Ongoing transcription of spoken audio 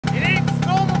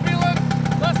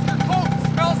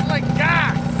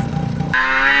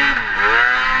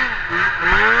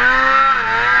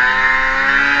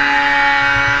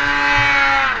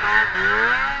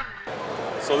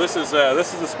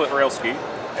this is the split rail ski,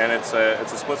 and it's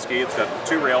a split ski. It's got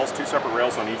two separate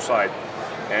rails on each side.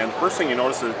 And the first thing you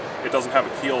notice is it doesn't have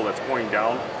a keel that's pointing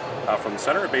down from the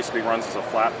center. It basically runs as a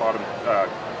flat bottom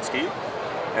ski.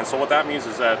 And so what that means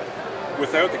is that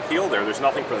without the keel there's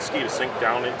nothing for the ski to sink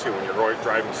down into when you're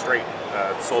driving straight.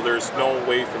 So there's no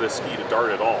way for the ski to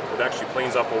dart at all. It actually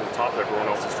planes up over the top of everyone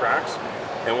else's tracks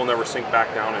and will never sink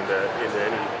back down into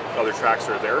any other tracks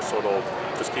that are there, so it'll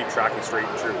just keep tracking straight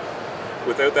and true.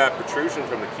 Without that protrusion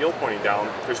from the keel pointing down,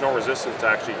 there's no resistance to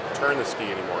actually turn the ski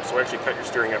anymore. So actually cut your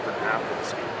steering effort in half with the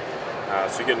ski.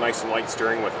 So you get nice and light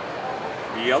steering with it.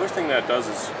 The other thing that it does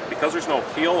is, because there's no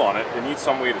keel on it, it needs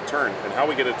some way to turn. And how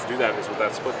we get it to do that is with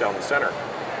that split down the center.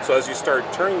 So as you start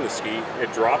turning the ski,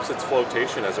 it drops its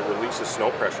flotation as it releases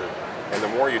snow pressure. And the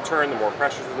more you turn, the more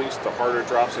pressure is released, the harder it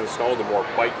drops in the snow, the more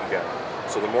bite you get.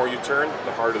 So the more you turn,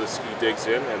 the harder the ski digs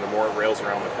in and the more it rails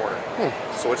around the corner.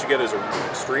 So what you get is an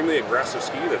extremely aggressive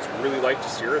ski that's really light to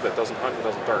steer, that doesn't hunt and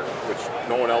doesn't dart, which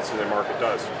no one else in the market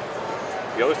does.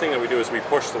 The other thing that we do is we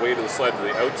push the weight of the sled to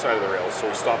the outside of the rails, so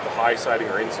we stop the high siding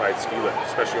or inside ski lift,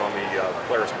 especially on the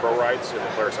Polaris Pro rides and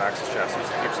the Polaris Axis chassis.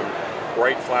 It keeps them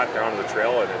right flat down to the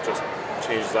trail, and it just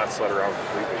changes that sled around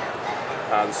completely.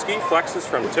 The ski flexes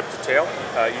from tip to tail,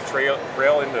 each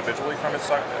rail individually from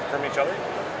each other.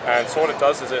 And so what it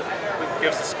does is it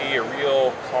gives the ski a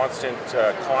real constant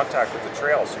contact with the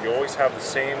trail. So you always have the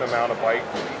same amount of bite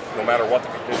no matter what the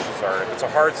conditions are. If it's a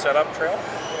hard setup trail,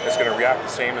 it's going to react the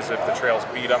same as if the trail's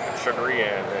beat up and sugary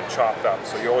and chopped up.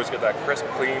 So you always get that crisp,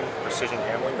 clean, precision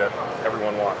handling that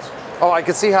everyone wants. Oh, I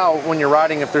can see how when you're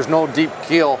riding, if there's no deep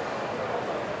keel,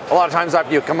 a lot of times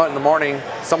after you come out in the morning,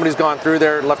 somebody's gone through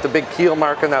there, left a big keel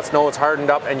mark in that snow, it's hardened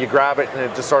up, and you grab it and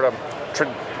it just sort of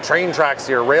train tracks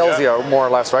you or rails you more or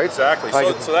less, right? Exactly.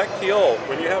 So that keel,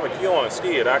 when you have a keel on a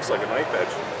ski, it acts like a knife edge.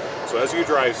 So as you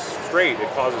drive straight, it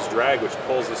causes drag, which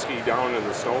pulls the ski down in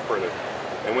the snow further.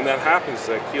 And when that happens,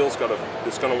 that keel's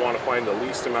it's going to want to find the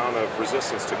least amount of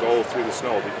resistance to go through the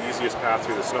snow, the easiest path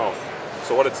through the snow.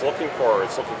 So what it's looking for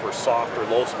soft or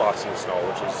low spots in the snow,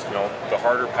 which is, the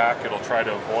harder pack it'll try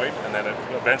to avoid, and then it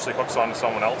eventually hooks onto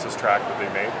someone else's track that they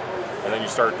made, and then you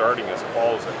start darting as it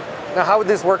follows it. Now, how would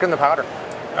this work in the powder?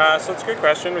 So it's a good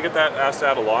question. We get asked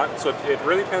that a lot. So it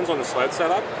really depends on the sled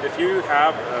setup. If you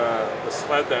have a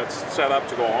sled that's set up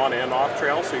to go on and off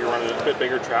trail, so you're running a bit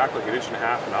bigger track, like 1.5 inches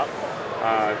and up,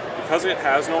 because it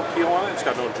has no keel on it, it's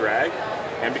got no drag,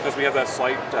 and because we have that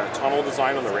slight tunnel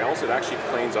design on the rails, it actually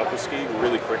planes up the ski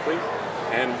really quickly.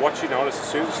 And what you notice as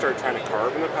soon as you start trying to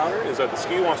carve in the powder is that the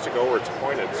ski wants to go where it's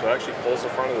pointed, so it actually pulls the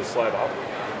front of the sled up.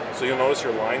 So you'll notice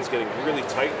your line's getting really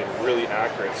tight and really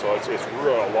accurate. So it's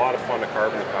really a lot of fun to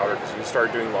carve in the powder because you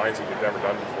start doing lines that you've never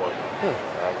done before.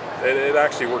 It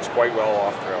actually works quite well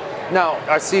off trail. Now,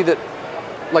 I see that,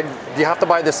 do you have to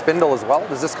buy this spindle as well?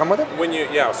 Does this come with it?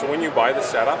 So when you buy the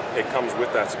setup, it comes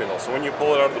with that spindle. So when you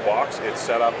pull it out of the box, it's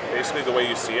set up basically the way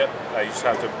you see it. You just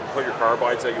have to put your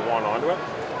carbides that you want onto it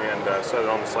and set it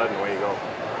on the sled, and away you go.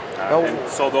 And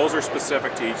so those are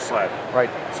specific to each sled.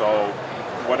 Right. So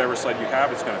whatever sled you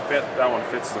have, it's going to fit. That one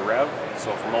fits the rev.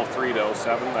 So from 03 to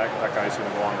 07, that guy's going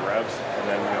to go on the revs, and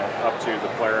then up to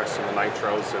the Polaris and the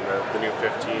Nitros and the new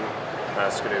 15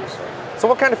 Skidoos. So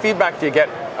what kind of feedback do you get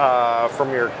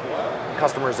from your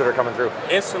customers that are coming through?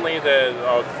 Instantly,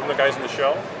 from the guys in the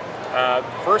show.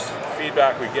 First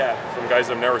feedback we get from guys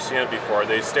that have never seen it before,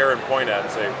 they stare and point at it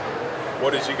and say,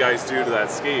 "What did you guys do to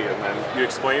that ski?" And then you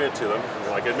explain it to them, and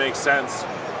you're like, it makes sense.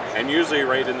 And usually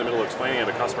right in the middle of explaining it,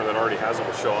 a customer that already has it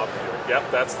will show up and you're like,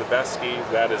 yep, that's the best ski,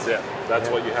 that is it. That's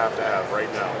what you have to have right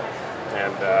now.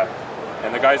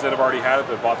 And the guys that have already had it,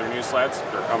 that bought their new sleds,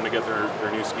 they're coming to get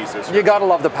their new skis this year. You gotta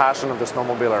love the passion of the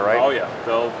snowmobiler, right? Oh yeah,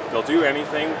 they'll do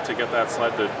anything to get that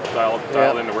sled to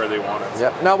dial into where they want it.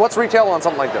 Yeah. Now what's retail on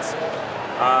something like this?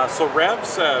 So rev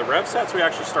sets we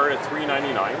actually start at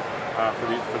 $399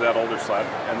 for that older sled,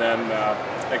 and then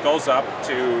it goes up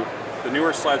to the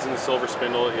newer sleds in the silver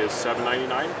spindle is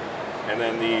 $799, and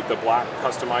then the black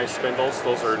customized spindles,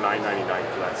 those are $999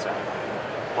 for that set,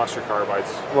 plus your carbides.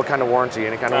 What kind of warranty?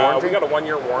 Any kind of warranty? We got a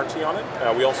 1-year warranty on it.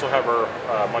 We also have our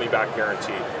money-back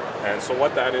guarantee. And so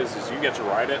what that is you get to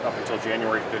ride it up until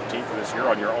January 15th of this year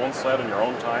on your own sled, on your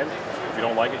own time. If you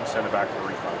don't like it, you send it back for a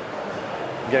refund.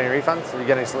 You get any refunds? You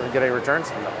get any returns?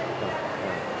 No.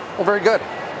 Well, very good.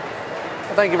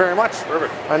 Well, thank you very much.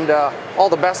 Perfect. And all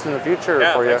the best in the future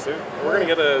for you. Thanks, dude. We're going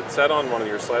to get a set on one of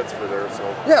your sleds for there. So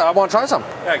yeah, I want to try some.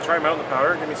 Yeah, try them out in the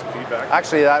powder, give me some feedback.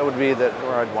 Actually, that would be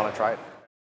where I'd want to try it.